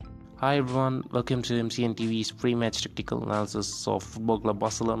Hi everyone, welcome to MCN TV's pre-match tactical analysis of Football Club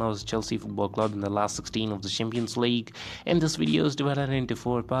Barcelona vs Chelsea Football Club in the last 16 of the Champions League. And this video is divided into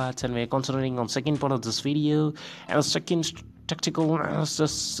 4 parts, and we're concentrating on second part of this video. And the second tactical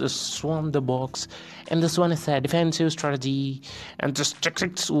analysis is swarm the box, and this one is a defensive strategy. And this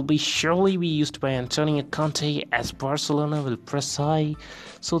tactics will surely be used by Antonio Conte, as Barcelona will press high,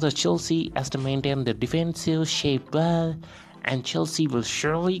 so the Chelsea has to maintain the defensive shape well. And Chelsea will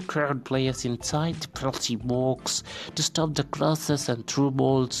surely crowd players inside the penalty box to stop the crosses and through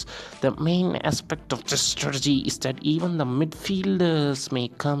balls. The main aspect of this strategy is that even the midfielders may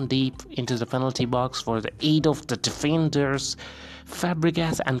come deep into the penalty box for the aid of the defenders.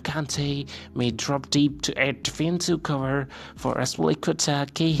 Fabregas and Kante may drop deep to add defensive cover for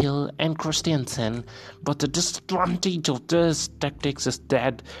Azpilicueta, Cahill and Christensen, but the disadvantage of this tactics is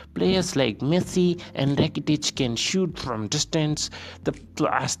that players like Messi and Rakitic can shoot from distance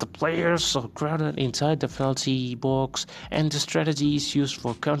as the players are crowded inside the penalty box, and the strategy is used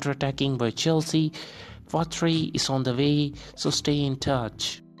for counter-attacking by Chelsea. Part 3 is on the way, so stay in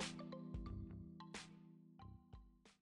touch.